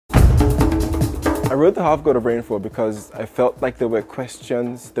I wrote the Half God of Rainfall because I felt like there were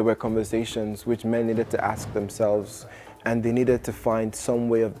questions, there were conversations which men needed to ask themselves, and they needed to find some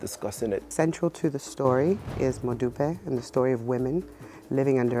way of discussing it. Central to the story is Modupe and the story of women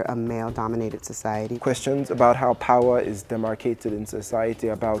living under a male-dominated society. Questions about how power is demarcated in society,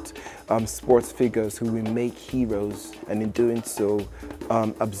 about sports figures who we make heroes, and in doing so,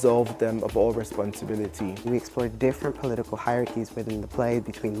 absolve them of all responsibility. We explore different political hierarchies within the play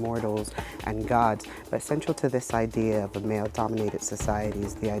between mortals and gods, but central to this idea of a male-dominated society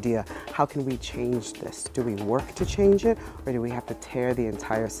is the idea, how can we change this? Do we work to change it, or do we have to tear the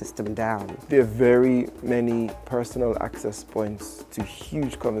entire system down? There are very many personal access points to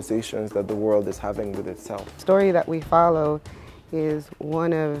huge conversations that the world is having with itself. The story that we follow is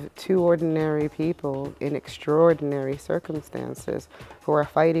one of two ordinary people in extraordinary circumstances who are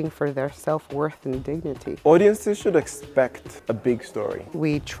fighting for their self-worth and dignity. Audiences should expect a big story.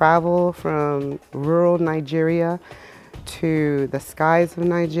 We travel from rural Nigeria to the skies of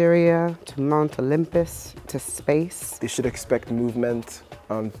Nigeria, to Mount Olympus, to space. They should expect movement,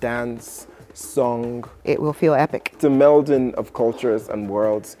 dance, song. It will feel epic. It's a melding of cultures and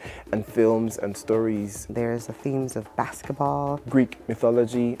worlds and films and stories. There's the themes of basketball, Greek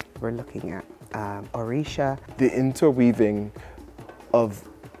mythology. we're looking at Orisha. The interweaving of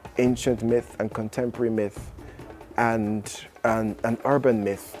ancient myth and contemporary myth and urban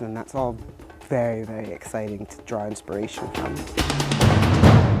myth. And that's all very, very exciting to draw inspiration from.